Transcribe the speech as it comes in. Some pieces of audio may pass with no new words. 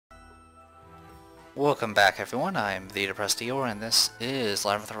Welcome back, everyone. I'm the Depressed Eeyore, and this is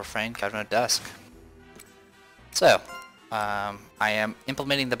Labyrinth Refrain, Cabinet Dusk. So, I am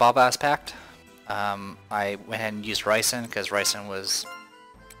implementing the Bob-Ass Pact. I went ahead and used Ryson, because Ryson was...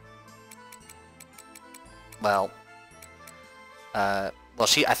 I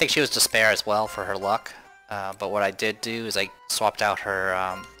think she was Despair as well for her luck. But what I did do is I swapped out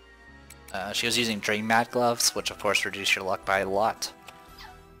her... she was using Dream Mad Gloves, which of course reduce your luck by a lot.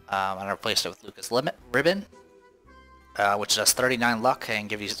 And I replaced it with Lucas Ribbon, which does 39 luck and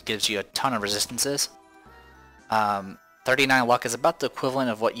gives you a ton of resistances. 39 luck is about the equivalent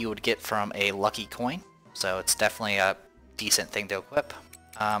of what you would get from a lucky coin, so it's definitely a decent thing to equip.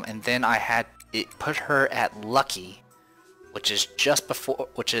 And then I had it put her at lucky, which is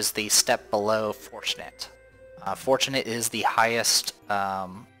the step below fortunate. Fortunate is the highest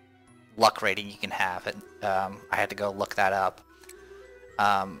luck rating you can have, and I had to go look that up.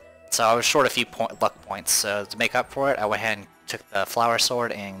 So I was short a few luck points, so to make up for it, I went ahead and took the Flower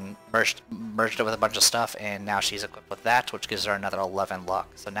Sword and merged it with a bunch of stuff, and now she's equipped with that, which gives her another 11 luck.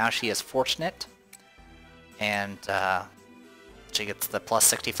 So now she is Fortunate, and she gets the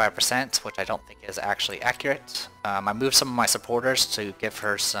plus 65%, which I don't think is actually accurate. I moved some of my supporters to give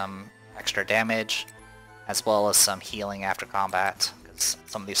her some extra damage, as well as some healing after combat, because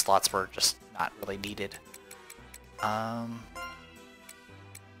some of these slots were just not really needed.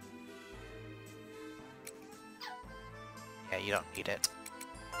 Yeah, you don't need it.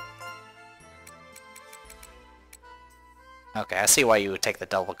 Okay, I see why you would take the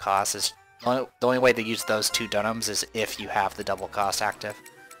double cost. The only way to use those two Dunhams is if you have the double cost active,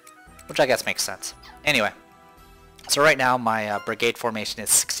 which I guess makes sense. Anyway, so right now my brigade formation is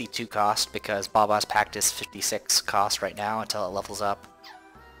 62 cost because Bob-Ass Pact is 56 cost right now until it levels up.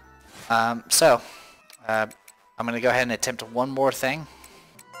 I'm going to go ahead and attempt one more thing.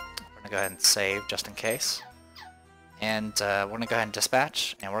 I'm going to go ahead and save just in case. And we're going to go ahead and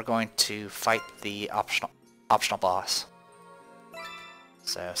dispatch, and we're going to fight the optional boss.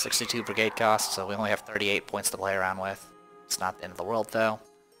 So 62 brigade cost, so we only have 38 points to play around with. It's not the end of the world though.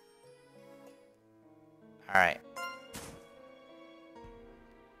 Alright.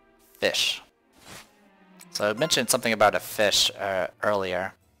 Fish. So I mentioned something about a fish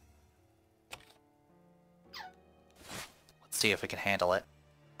earlier. Let's see if we can handle it.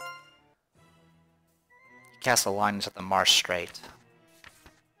 Cast a line into the marsh strait.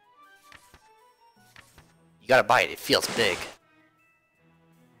 You gotta bite, it feels big.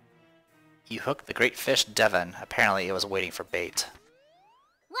 You hooked the great fish Devon. Apparently it was waiting for bait.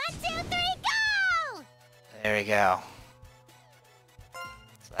 1, 2, 3, go! There we go.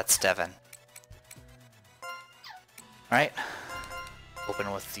 So that's Devon. Alright.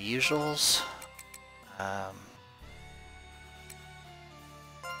 Open with the usuals.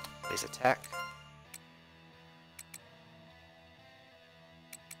 Please attack.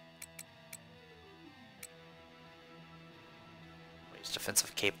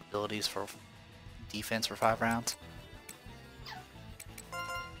 Defensive capabilities for defense for 5 rounds.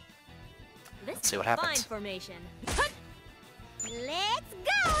 Let's see what happens. Formation. Let's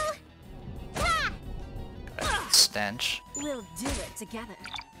go! Stench. We'll do it together.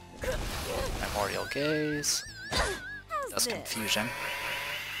 Primordial Gaze. Does confusion.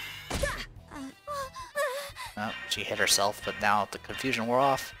 Oh, she hit herself, but now the confusion wore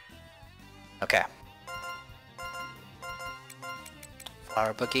off. Okay.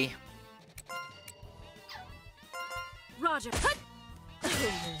 Flower Bookie. Roger. How's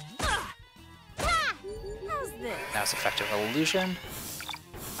this? Now it's effective illusion.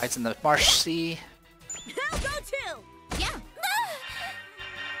 Hides in the marsh sea. I'll go too. Yeah.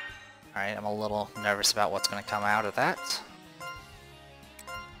 Alright, I'm a little nervous about what's going to come out of that.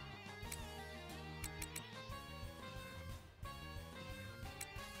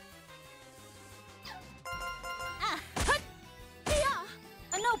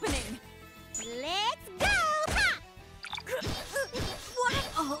 Opening. Let's go! Ha! What?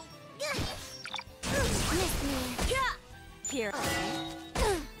 Oh. Miss me. Here.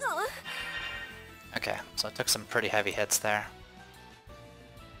 Okay, so I took some pretty heavy hits there.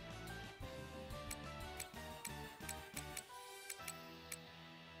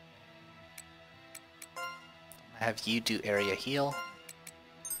 I have you do area heal.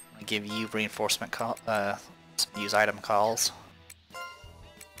 I'm gonna give you reinforcement call. Use item calls.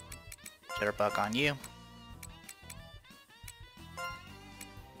 Jitterbug on you.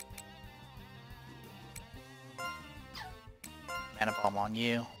 Mana Bomb on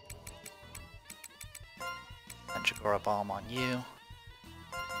you. Mandragora Bomb on you.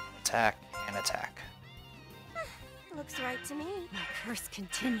 Attack and attack. Looks right to me. My curse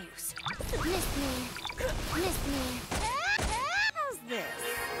continues. Miss me. Miss me. How's this?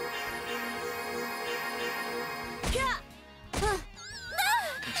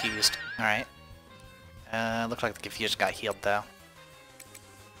 Confused. Alright. Looks like the confusion got healed though.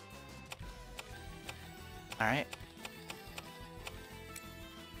 Alright.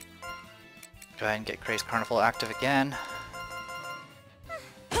 Go ahead and get Craze Carnival active again.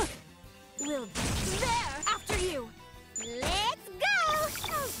 We'll there after you. Let's go.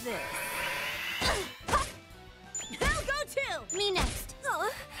 How's this? I'll go too. Me next.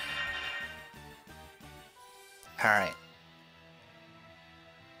 Alright.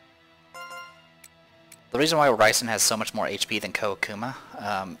 The reason why Ryson has so much more HP than Koakuma,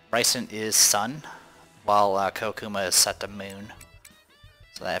 Ryson is Sun, while Koakuma is set to Moon.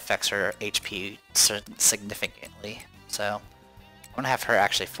 So that affects her HP significantly. So I'm going to have her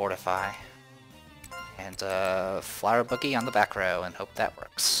actually fortify. And Flower Boogie on the back row and hope that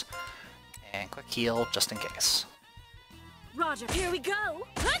works. And quick heal just in case. Roger, here we go.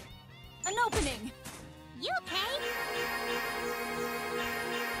 An opening. You okay?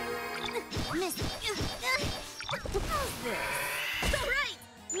 Miss. How's this? All right.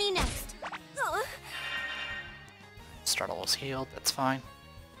 Me next. Startle was healed, that's fine.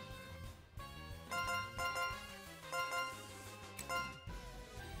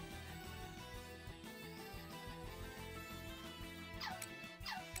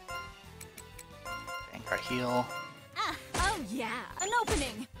 Vanguard heal. Oh yeah, an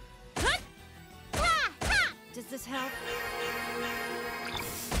opening. Does this help?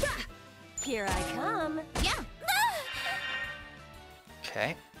 Here I come. Yeah.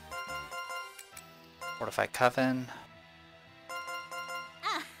 Okay. Fortify Coven.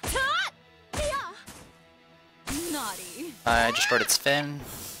 Naughty. I destroyed its fin.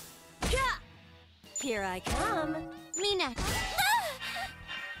 Here I come. Me next.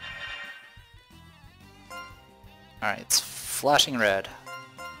 Alright, it's flashing red.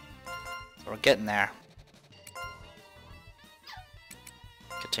 So we're getting there.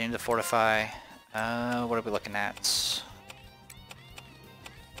 Continue to fortify. What are we looking at?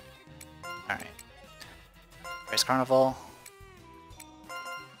 Alright. Race Carnival.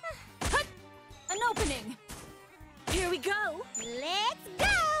 An opening. Here we go. Let's go.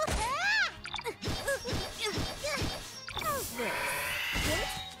 How's this?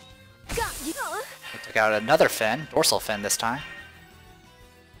 Got you. We took out another fin, dorsal fin this time.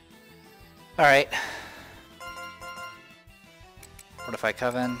 Alright. Fortify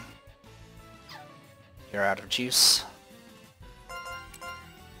Coven. You're out of juice.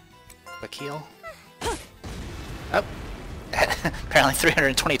 Quick heal. Oh! Apparently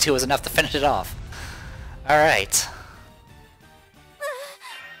 322 was enough to finish it off. Alright.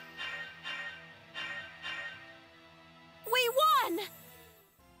 We won!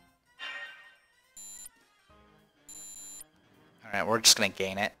 Alright, we're just gonna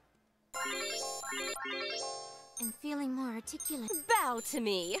gain it. I'm feeling more articulate. Bow to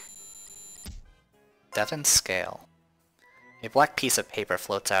me. Devon's Scale. A black piece of paper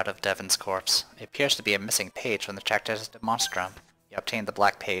floats out of Devon's corpse. It appears to be a missing page from the Tractatus de Monstrum. You obtain the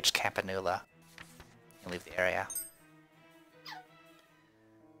black page, Campanula. You leave the area.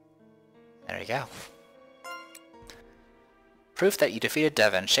 There you go. Proof that you defeated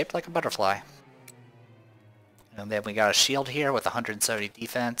Devon, shaped like a butterfly. And then we got a shield here with 170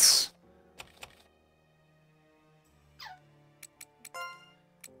 defense.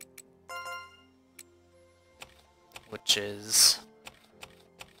 Which is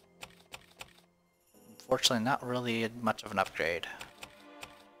unfortunately not really much of an upgrade.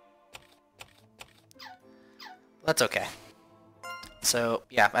 That's okay. So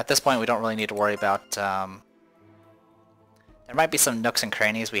yeah, at this point we don't really need to worry about there might be some nooks and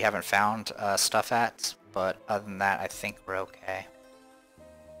crannies we haven't found stuff at, but other than that I think we're okay.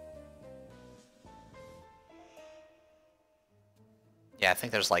 Yeah, I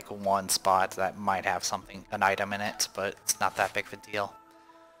think there's like one spot that might have something, an item in it, but it's not that big of a deal.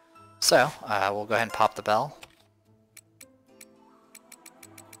 So, we'll go ahead and pop the bell.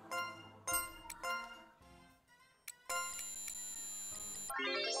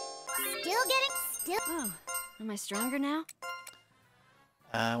 Oh, am I stronger now?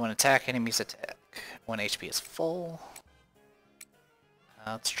 When attack, enemies attack. When HP is full.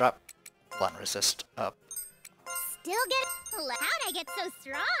 Let's drop blunt resist up. Still get. How'd I get so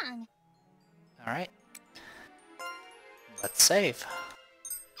strong? Alright. Let's save.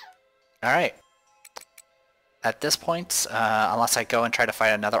 Alright. At this point, unless I go and try to fight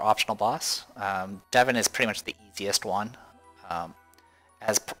another optional boss, Devon is pretty much the easiest one.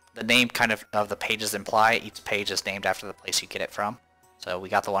 as the name kind of the pages imply, each page is named after the place you get it from. So we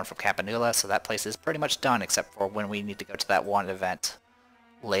got the one from Campanula, so that place is pretty much done except for when we need to go to that one event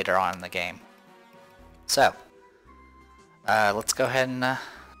later on in the game. So, let's go ahead and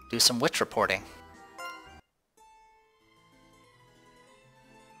do some witch reporting.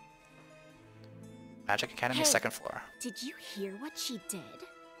 Magic Academy, Hey, second floor. Did you hear what she did?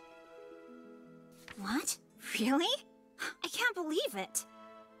 What? Really? I can't believe it.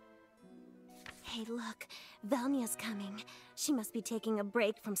 Hey, look. Velnia's coming. She must be taking a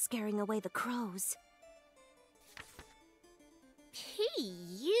break from scaring away the crows. Hey,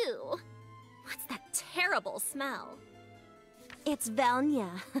 you! What's that terrible smell? It's Velnia.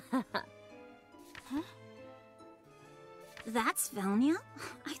 Huh? That's Velnia?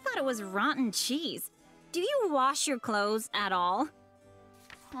 I thought it was rotten cheese. Do you wash your clothes at all?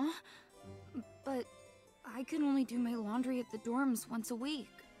 Huh? But I can only do my laundry at the dorms once a week.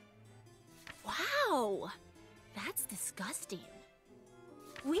 Wow! That's disgusting.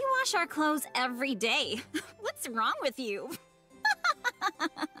 We wash our clothes every day. What's wrong with you?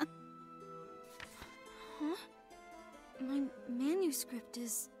 Huh? My manuscript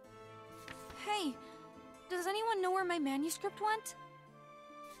is... Hey, does anyone know where my manuscript went?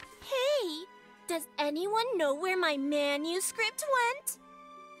 Hey! Does anyone know where my manuscript went?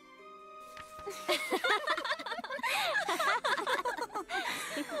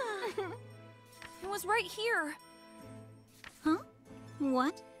 It was right here. Huh?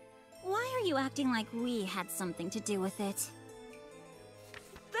 What? Why are you acting like we had something to do with it?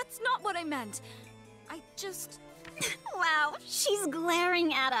 That's not what I meant. I just... Wow, she's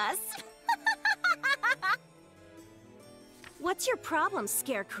glaring at us. What's your problem,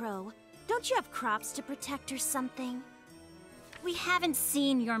 Scarecrow? Don't you have crops to protect or something? We haven't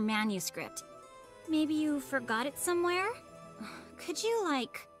seen your manuscript. Maybe you forgot it somewhere? Could you,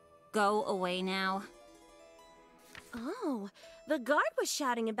 like, go away now? Oh, the guard was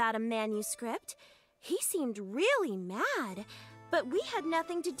shouting about a manuscript. He seemed really mad, but we had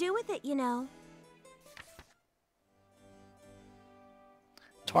nothing to do with it, you know.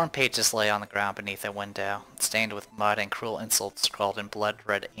 Torn pages lay on the ground beneath a window, stained with mud and cruel insults scrawled in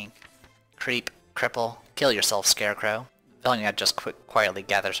blood-red ink. Creep, cripple, kill yourself, Scarecrow. Velnia just quietly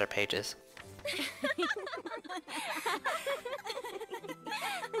gathers her pages.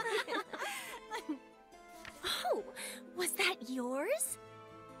 Oh, was that yours?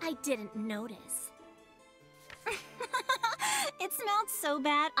 I didn't notice. It smelled so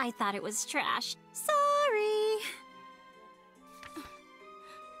bad, I thought it was trash. Sorry.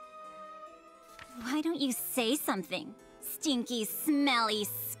 Why don't you say something? Stinky, smelly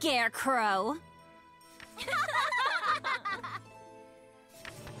scarecrow.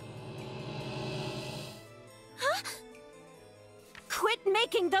 Huh? Quit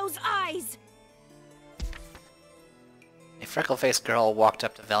making those eyes! A freckle-faced girl walked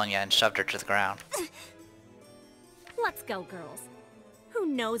up to Velnia and shoved her to the ground. Let's go, girls. Who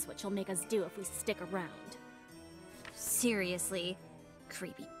knows what you'll make us do if we stick around? Seriously,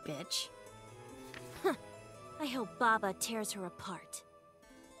 creepy bitch. I hope Baba tears her apart.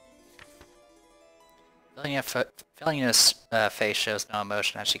 Velnia's face shows no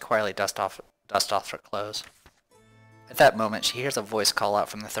emotion as she quietly dusts off her clothes. At that moment, she hears a voice call out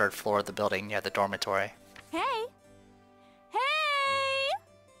from the third floor of the building near the dormitory. Hey! Hey!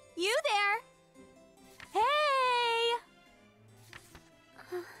 You there! Hey!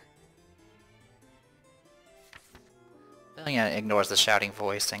 Velnia ignores the shouting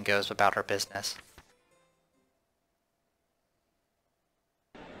voice and goes about her business.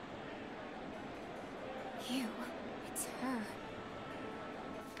 Ew, it's her.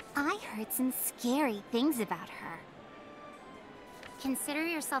 I heard some scary things about her. Consider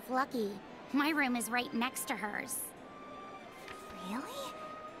yourself lucky. My room is right next to hers. Really?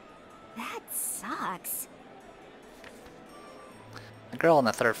 That sucks. The girl on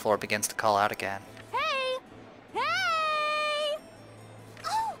the third floor begins to call out again. Hey! Hey!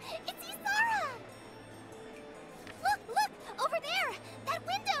 Oh, it's Isara! Look, over there! That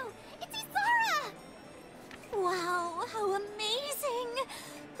window! It's Isara! Wow, how amazing!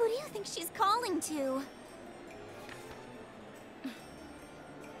 Who do you think she's calling to?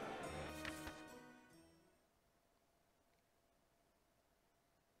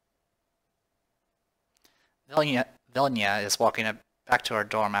 Velnia is walking back to her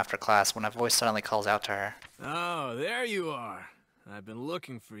dorm after class when a voice suddenly calls out to her. Oh, there you are. I've been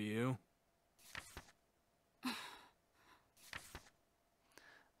looking for you.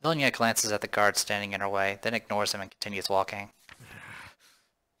 Velnia glances at the guard standing in her way, then ignores him and continues walking.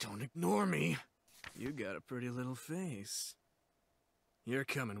 Don't ignore me. You got a pretty little face. You're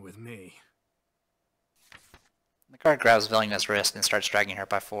coming with me. The guard grabs Villia's wrist and starts dragging her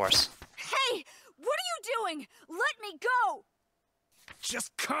by force. Hey! What are you doing? Let me go!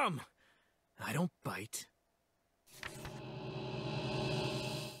 Just come! I don't bite.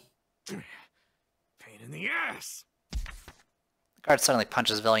 Pain in the ass! The guard suddenly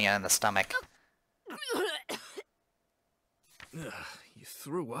punches Villia in the stomach. Ugh, you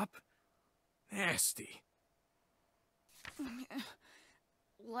threw up? Nasty.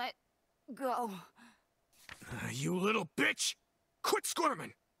 Let go. You little bitch! Quit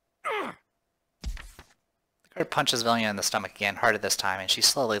squirming! Ugh. The guard punches Villia in the stomach again, harder this time, and she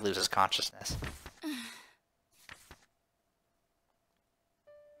slowly loses consciousness.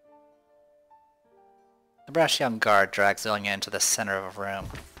 The brash young guard drags Villia into the center of a room.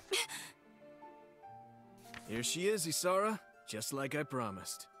 Here she is, Isara, just like I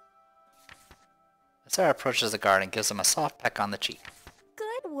promised. Isara approaches the guard and gives him a soft peck on the cheek.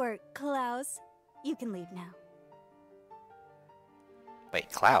 Good work, Klaus. You can leave now.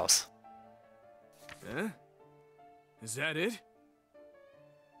 Wait, Klaus? Huh? Is that it?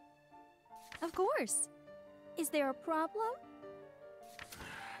 Of course. Is there a problem?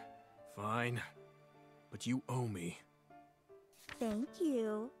 Fine. But you owe me. Thank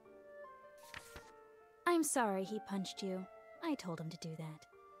you. I'm sorry he punched you. I told him to do that.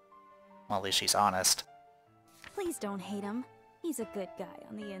 Well, at least she's honest. Please don't hate him. He's a good guy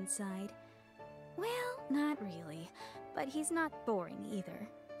on the inside. Well, not really. But he's not boring either.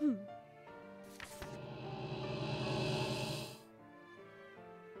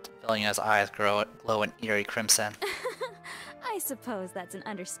 Villia's eyes glow an eerie crimson. I suppose that's an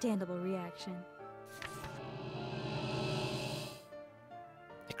understandable reaction.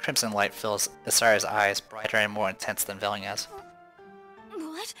 A crimson light fills Isara's eyes, brighter and more intense than Villia's.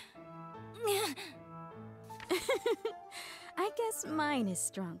 What? I guess mine is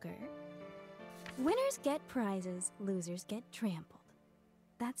stronger. Winners get prizes, losers get trampled.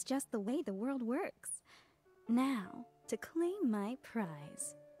 That's just the way the world works. Now, to claim my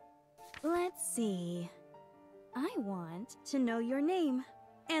prize. Let's see. I want to know your name,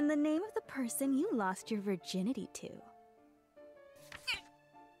 and the name of the person you lost your virginity to.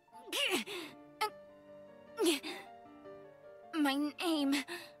 My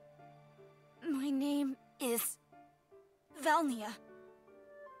name is Velnia.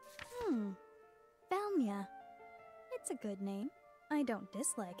 Velnia. It's a good name. I don't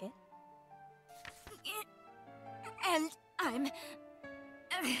dislike it. And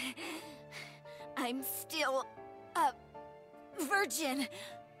I'm still a virgin.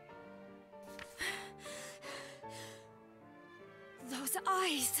 Those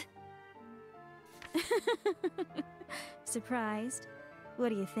eyes. Surprised? What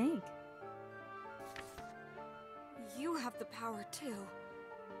do you think? You have the power too.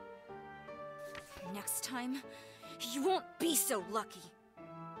 Next time, you won't be so lucky.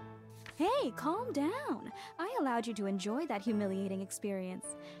 Hey, calm down. I allowed you to enjoy that humiliating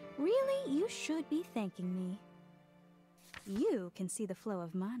experience. Really, you should be thanking me. You can see the flow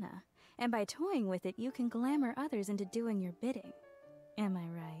of mana, and by toying with it, you can glamour others into doing your bidding. Am I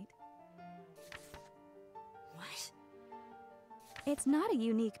right? What? It's not a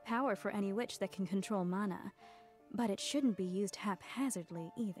unique power for any witch that can control mana, but it shouldn't be used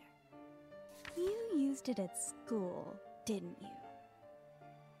haphazardly either. You used it at school, didn't you?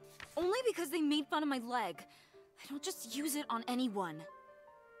 Only because they made fun of my leg. I don't just use it on anyone.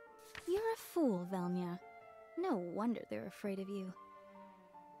 You're a fool, Velnia. No wonder they're afraid of you.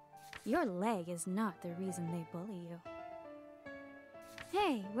 Your leg is not the reason they bully you.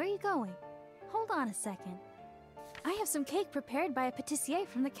 Hey, where are you going? Hold on a second. I have some cake prepared by a pâtissier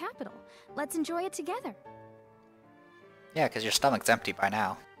from the capital. Let's enjoy it together. Yeah, because your stomach's empty by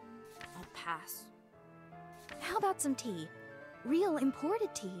now. I'll pass. How about some tea? Real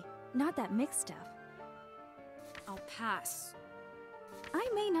imported tea, not that mixed stuff. I'll pass. I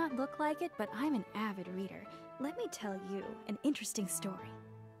may not look like it, but I'm an avid reader. Let me tell you an interesting story.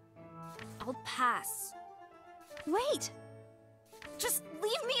 I'll pass. Wait! Just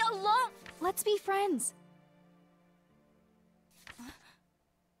leave me alone! Let's be friends.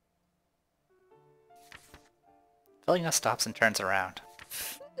 Villia stops and turns around.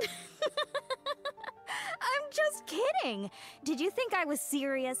 I'm just kidding. Did you think I was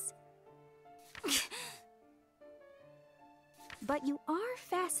serious? But you are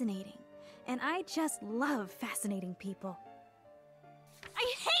fascinating, and I just love fascinating people.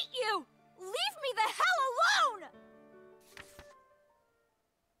 I hate you! Leave me the hell alone!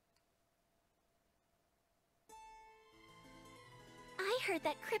 I heard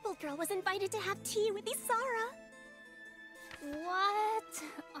that crippled girl was invited to have tea with Isara. What?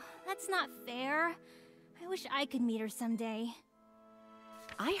 That's not fair. I wish I could meet her someday.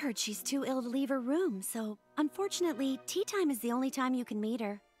 I heard she's too ill to leave her room, so unfortunately, tea time is the only time you can meet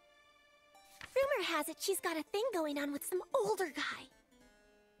her. Rumor has it she's got a thing going on with some older guy.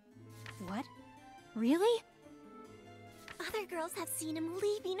 What? Really? Other girls have seen him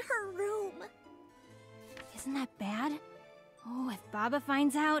leaving her room. Isn't that bad? Oh, if Baba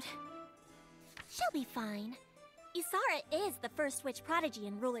finds out... She'll be fine. Isara is the first witch prodigy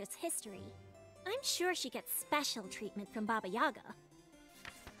in Ruler's history. I'm sure she gets special treatment from Baba Yaga.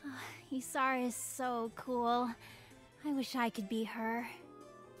 Isara is so cool. I wish I could be her.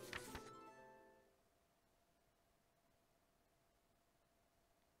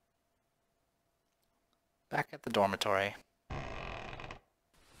 Back at the dormitory.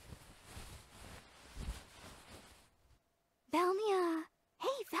 Velnia!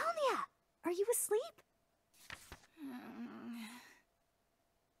 Hey, Velnia! Are you asleep?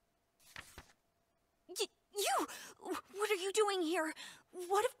 You! What are you doing here?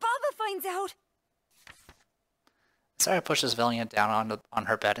 What if Baba finds out? Sarah pushes Velnia down on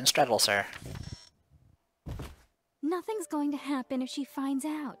her bed and straddles her. Nothing's going to happen if she finds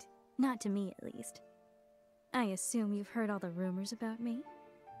out. Not to me, at least. I assume you've heard all the rumors about me?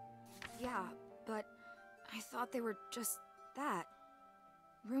 Yeah, but I thought they were just that.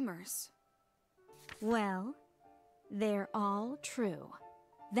 Rumors. Well, they're all true.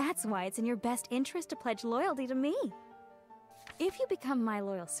 That's why it's in your best interest to pledge loyalty to me. If you become my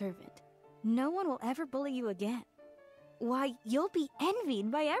loyal servant, no one will ever bully you again. Why, you'll be envied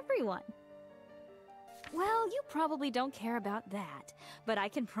by everyone. Well, you probably don't care about that, but I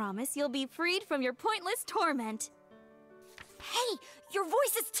can promise you'll be freed from your pointless torment. Hey, your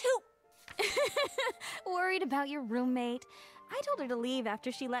voice is too... Worried about your roommate? I told her to leave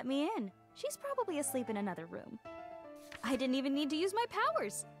after she let me in. She's probably asleep in another room. I didn't even need to use my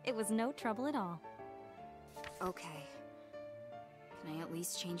powers. It was no trouble at all. Okay. Can I at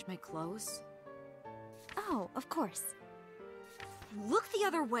least change my clothes? Oh, of course. Look the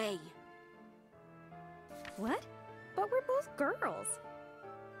other way! What? But we're both girls.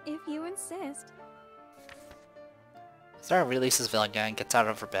 If you insist. Sarah releases Velnia and gets out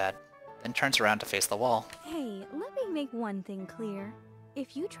of her bed, then turns around to face the wall. Hey, let me make one thing clear.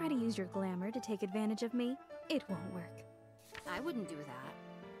 If you try to use your glamour to take advantage of me, it won't work. I wouldn't do that.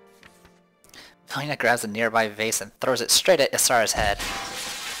 Velnia grabs a nearby vase and throws it straight at Isara's head.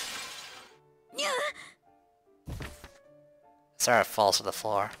 Isara falls to the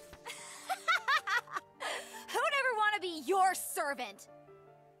floor. Who'd ever want to be your servant?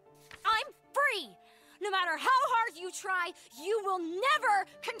 I'm free! No matter how hard you try, you will never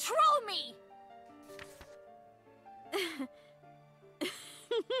control me!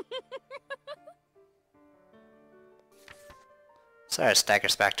 Sarah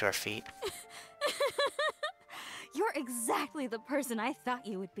staggers back to her feet. You're exactly the person I thought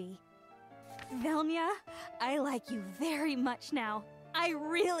you would be. Velnia, I like you very much now. I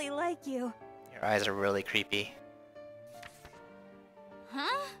really like you. Your eyes are really creepy.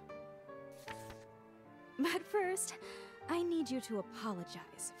 Huh? But first, I need you to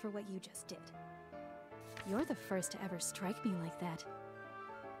apologize for what you just did. You're the first to ever strike me like that.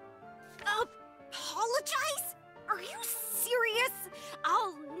 Apologize? Are you serious?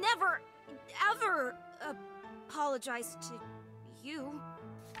 I'll never, ever apologize to you.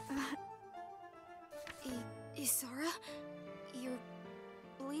 Isara, you're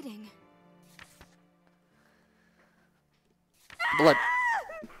bleeding. Blood.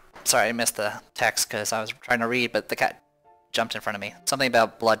 Sorry, I missed the text because I was trying to read, but the cat jumped in front of me. Something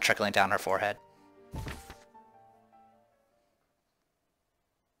about blood trickling down her forehead.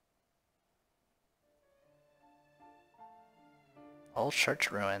 Old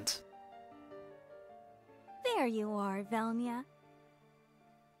church ruins. There you are, Velnia.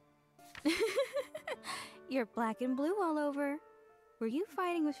 You're black and blue all over. Were you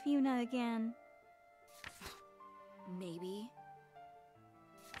fighting with Fiona again? Maybe.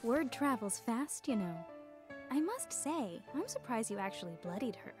 Word travels fast, you know. I must say, I'm surprised you actually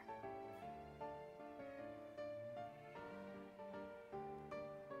bloodied her.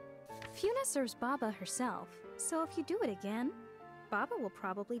 Fiona serves Baba herself, so if you do it again, Baba will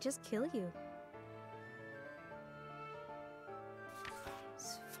probably just kill you.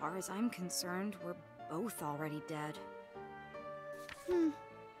 As far as I'm concerned, we're both already dead.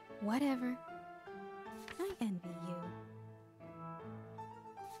 Whatever. I envy you.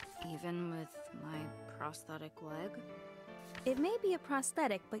 Even with my prosthetic leg? It may be a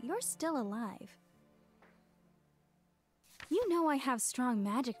prosthetic, but you're still alive. You know I have strong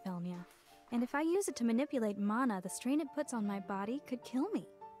magic, Velnia. And if I use it to manipulate mana, the strain it puts on my body could kill me.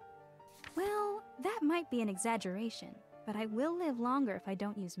 Well, that might be an exaggeration, but I will live longer if I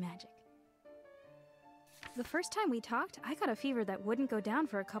don't use magic. The first time we talked, I got a fever that wouldn't go down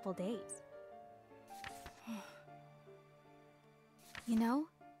for a couple days. You know,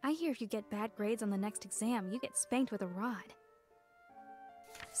 I hear if you get bad grades on the next exam, you get spanked with a rod.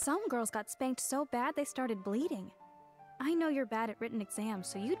 Some girls got spanked so bad they started bleeding. I know you're bad at written exams,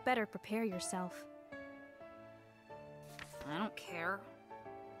 so you'd better prepare yourself. I don't care.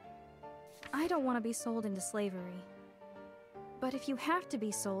 I don't want to be sold into slavery. But if you have to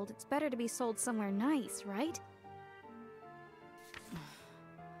be sold, it's better to be sold somewhere nice, right?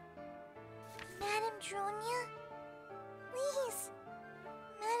 Madame Dronia? Please!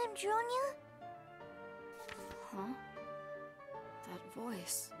 Madame Dronia? Huh? That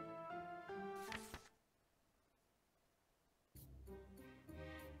voice.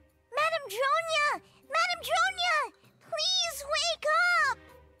 Madame Dronia! Madame Dronia! Please wake up!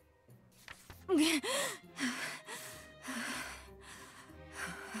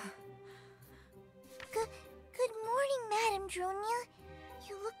 Good morning, Madame Dronia.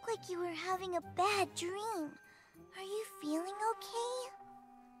 You look like you were having a bad dream. Are you feeling okay?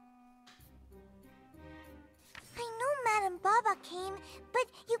 I know Madame Baba came, but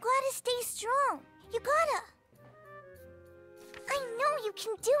you gotta stay strong. You gotta. I know you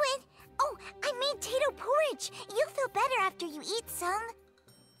can do it. Oh, I made potato porridge. You'll feel better after you eat some.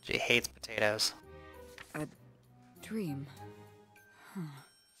 She hates potatoes. A dream.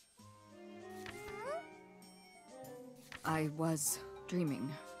 I was dreaming,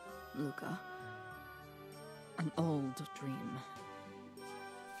 Luca. An old dream.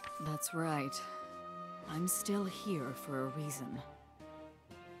 That's right. I'm still here for a reason.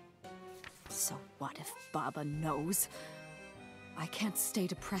 So what if Baba knows? I can't stay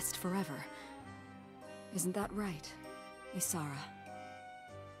depressed forever. Isn't that right, Isara?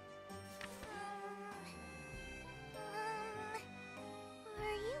 Are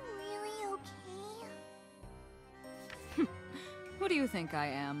you really okay? Who do you think I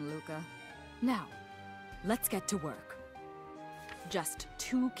am, Luca? Now, let's get to work. Just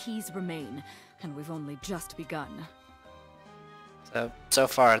 2 keys remain, and we've only just begun. So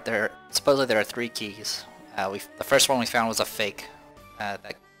far, supposedly there are 3 keys. The first one we found was a fake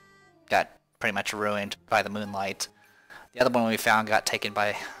that got pretty much ruined by the moonlight. The other one we found got taken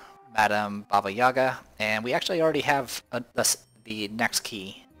by Madame Baba Yaga, and we actually already have the next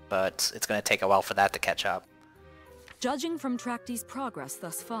key, but it's going to take a while for that to catch up. Judging from Trakti's progress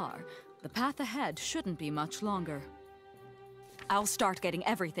thus far, the path ahead shouldn't be much longer. I'll start getting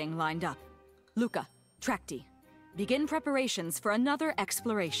everything lined up. Luca, Trakti, begin preparations for another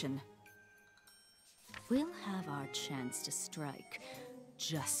exploration. We'll have our chance to strike.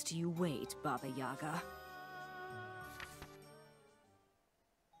 Just you wait, Baba Yaga.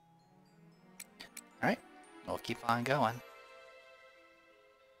 Alright, we'll keep on going.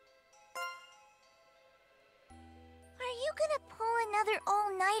 Are you gonna pull another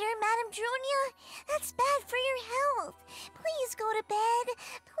all-nighter, Madame Dronia? That's bad for your health. Please go to bed.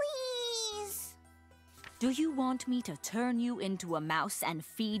 Please. Do you want me to turn you into a mouse and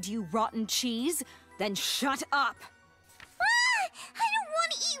feed you rotten cheese? Then shut up! Ah! I don't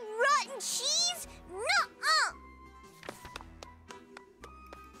want to eat rotten cheese! Nuh-uh!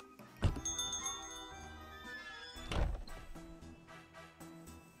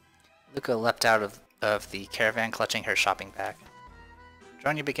 Luca leapt out of the caravan, clutching her shopping bag.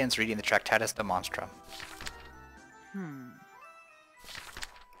 Dronia begins reading the Tractatus Demonstrum.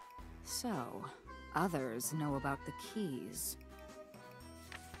 So, others know about the keys.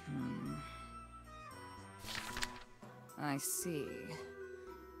 I see.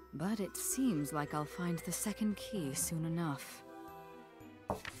 But it seems like I'll find the second key soon enough.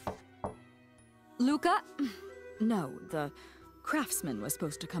 Luca? No, the craftsman was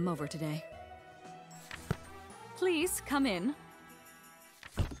supposed to come over today. Please, come in.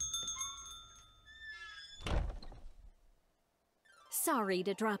 Sorry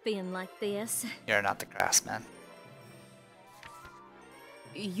to drop in like this. You're not the craftsman.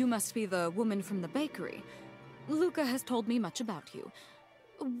 You must be the woman from the bakery. Luca has told me much about you.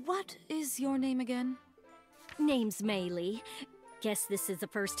 What is your name again? Name's Maylee. Guess this is the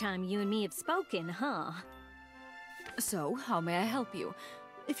first time you and me have spoken, huh? So, how may I help you?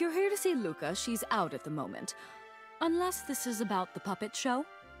 If you're here to see Luca, she's out at the moment. Unless this is about the puppet show?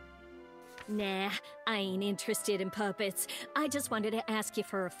 Nah, I ain't interested in puppets. I just wanted to ask you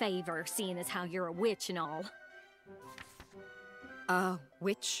for a favor, seeing as how you're a witch and all.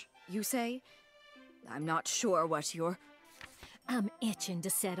 Witch, you say? I'm not sure what you're... I'm itching to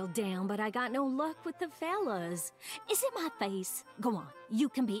settle down, but I got no luck with the fellas. Is it my face? Go on, you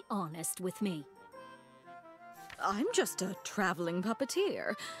can be honest with me. I'm just a traveling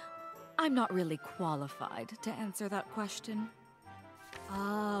puppeteer. I'm not really qualified to answer that question.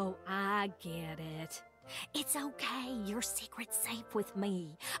 Oh, I get it. It's okay, your secret's safe with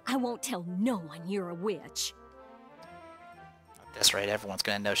me. I won't tell no one you're a witch. At this rate, everyone's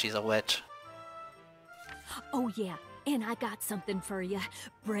gonna know she's a witch. Oh yeah, and I got something for you.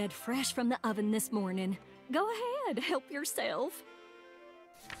 Bread fresh from the oven this morning. Go ahead, help yourself.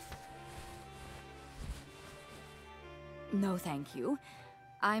 No, thank you.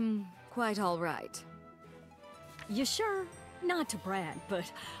 I'm quite all right. You sure? Not to brag,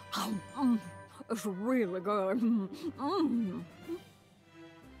 but it's really good.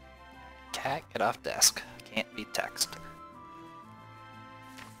 Cat, get off desk. Can't be text.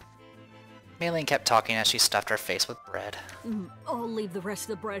 Maylene kept talking as she stuffed her face with bread. I'll leave the rest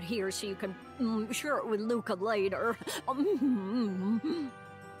of the bread here so you can share it with Luca later.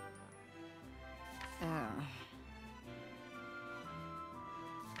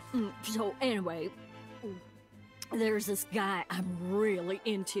 So anyway, there's this guy I'm really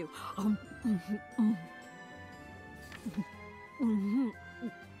into.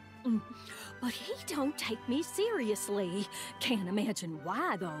 But he don't take me seriously. Can't imagine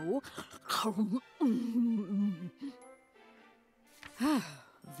why, though.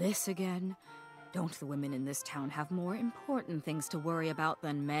 This again? Don't the women in this town have more important things to worry about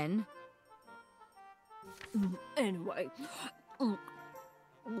than men? Anyway,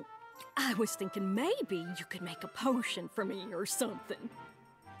 I was thinking maybe you could make a potion for me or something.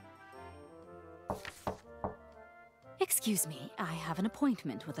 Excuse me, I have an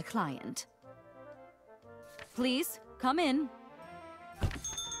appointment with a client. Please, come in.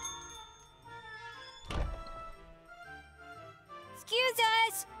 Excuse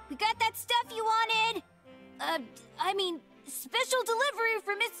us! We got that stuff you wanted! I mean, special delivery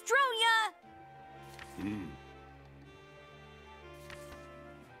for Miss Dronia!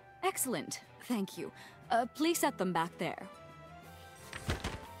 Excellent, thank you. Please set them back there.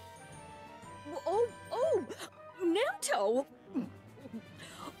 Oh, Nemto!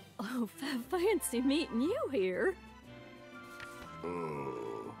 Oh, fancy meeting you here.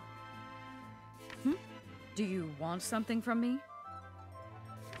 Do you want something from me?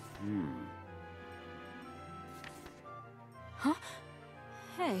 Huh?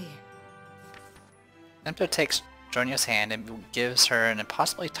 Hey. Nemto takes Dronia's hand and gives her an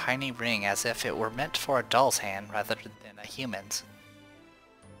impossibly tiny ring as if it were meant for a doll's hand rather than a human's.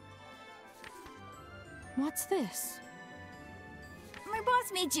 What's this? My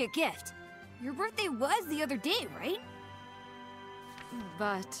boss made you a gift. Your birthday was the other day, right?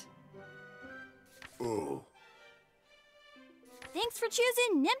 But... Thanks for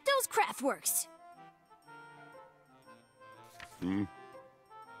choosing Nemto's Craftworks.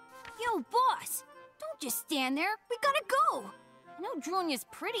 Yo, boss! Don't just stand there. We gotta go! I know Dronia's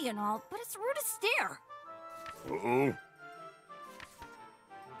pretty and all, but it's rude to stare.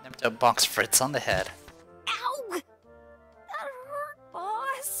 Nemto bonks Fritz on the head. Ow! That hurt,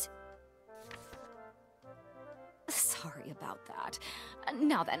 boss. Sorry about that.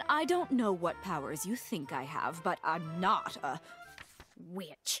 Now then, I don't know what powers you think I have, but I'm not a...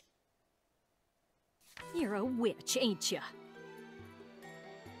 Witch. You're a witch, ain't ya?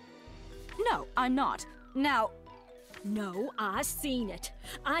 No, I'm not. Now... No, I seen it.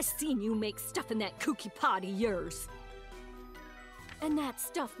 I seen you make stuff in that kooky pot of yours. And that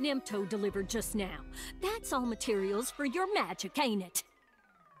stuff Nemto delivered just now. That's all materials for your magic, ain't it?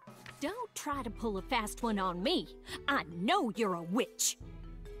 Don't try to pull a fast one on me. I know you're a witch.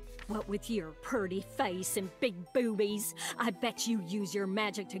 What with your purty face and big boobies, I bet you use your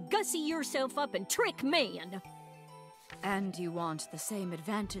magic to gussy yourself up and trick men. And you want the same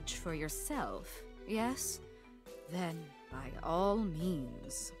advantage for yourself, yes? Then, by all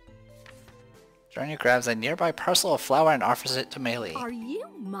means. Dronia grabs a nearby parcel of flour and offers it to Maylene. Are you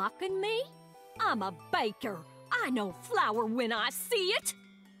mocking me? I'm a baker. I know flour when I see it.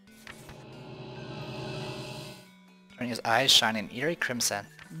 Dronia's eyes shine an eerie crimson.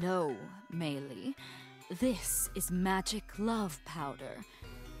 No, Maylee. This is magic love powder.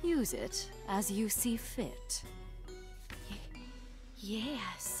 Use it as you see fit.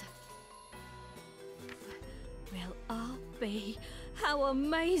 Yes. Well, I'll be. How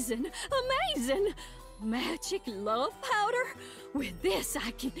amazing! Amazing! Magic love powder? With this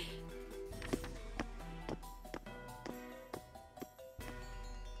I can...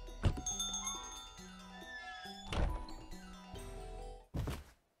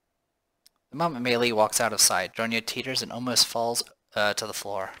 The moment Meili walks out of sight, Dronia teeters and almost falls to the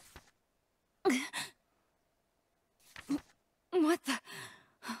floor. What the...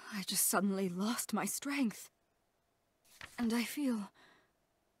 I just suddenly lost my strength. And I feel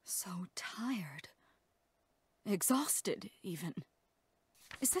so tired. Exhausted, even.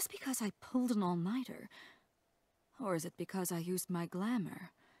 Is this because I pulled an all-nighter? Or is it because I used my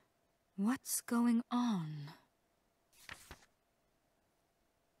glamour? What's going on?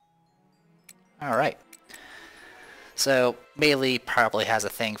 Alright. So, Meili probably has a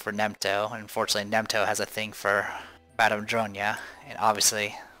thing for Nemto, and unfortunately Nemto has a thing for Madame Dronia, and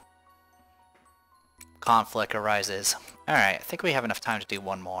obviously conflict arises. Alright, I think we have enough time to do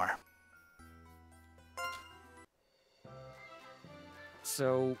one more.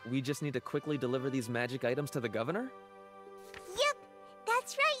 So, we just need to quickly deliver these magic items to the governor? Yep,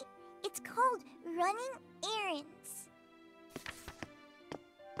 that's right. It's called running errands.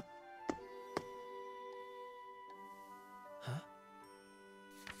 Huh?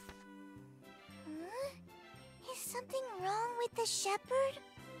 Is something wrong with the shepherd?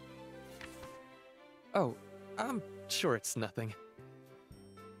 Oh, I'm sure it's nothing.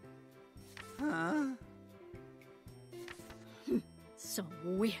 Huh? Some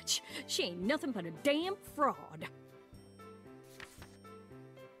witch. She ain't nothing but a damn fraud.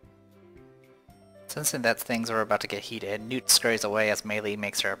 Sensing that things were about to get heated, Newt scurries away as Meili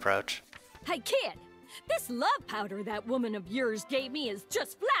makes her approach. Hey, kid! This love powder that woman of yours gave me is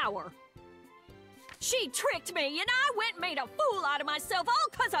just flour. She tricked me, and I went and made a fool out of myself all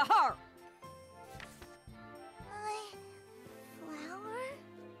 'cause of her! Flower?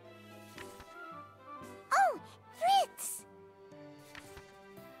 Oh, Fritz!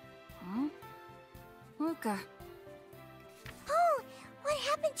 Huh? Luca. Oh, what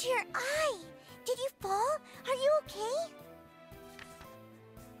happened to your eye? Did you fall? Are you okay?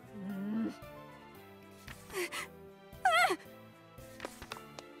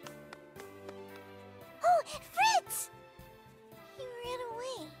 Oh, Fritz! He ran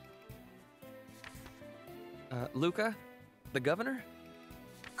away. Luca? The governor?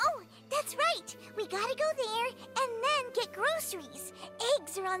 Oh, that's right. We gotta go there and then get groceries.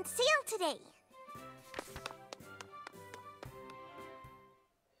 Eggs are on sale today.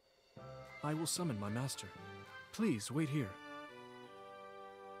 I will summon my master. Please, wait here.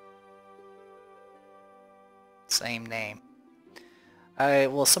 Same name. I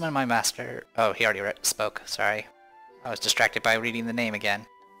will summon my master. Oh, he already spoke. Sorry. I was distracted by reading the name again.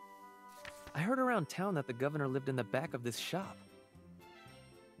 I heard around town that the governor lived in the back of this shop.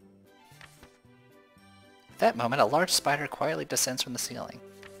 At that moment, a large spider quietly descends from the ceiling.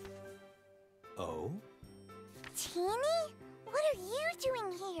 Oh? Teeny? What are you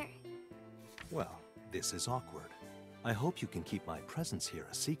doing here? Well, this is awkward. I hope you can keep my presence here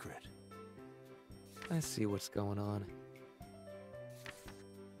a secret. I see what's going on.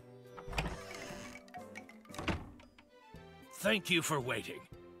 Thank you for waiting.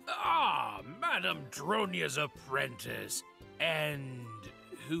 Ah, Madame Dronia's apprentice. And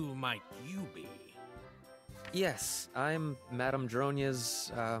who might you be? Yes, I'm Madame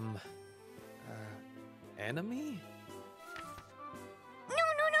Dronia's, enemy?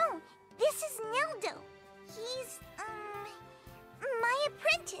 No. This is Neldo. He's, my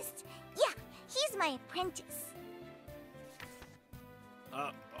apprentice. Yeah, he's my apprentice.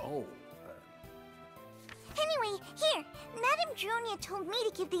 Anyway, here, Madame Dronia told me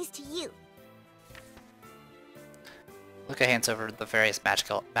to give these to you. Luca hands over the various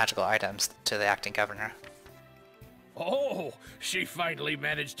magical items to the acting governor. Oh, she finally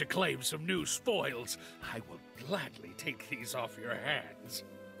managed to claim some new spoils. I will gladly take these off your hands.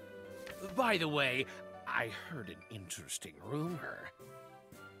 By the way, I heard an interesting rumor.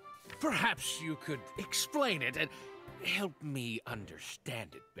 Perhaps you could explain it and help me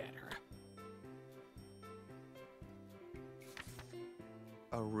understand it better.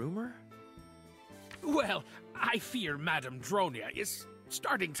 A rumor? Well, I fear Madame Dronia is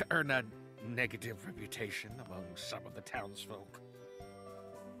starting to earn a negative reputation among some of the townsfolk.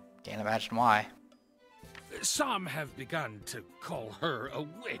 Can't imagine why. Some have begun to call her a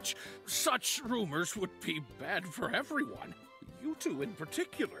witch. Such rumors would be bad for everyone. You two in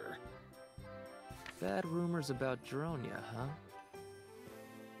particular. Bad rumors about Dronia, huh?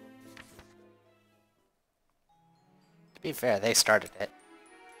 To be fair, they started it.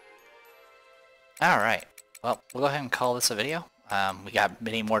 Alright, well, we'll go ahead and call this a video. We got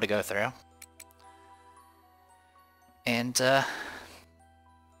many more to go through. And,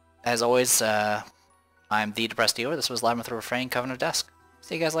 as always, I'm the Depressed Dealer. This was Labyrinth Refrain, Covenant of Dusk.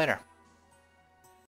 See you guys later.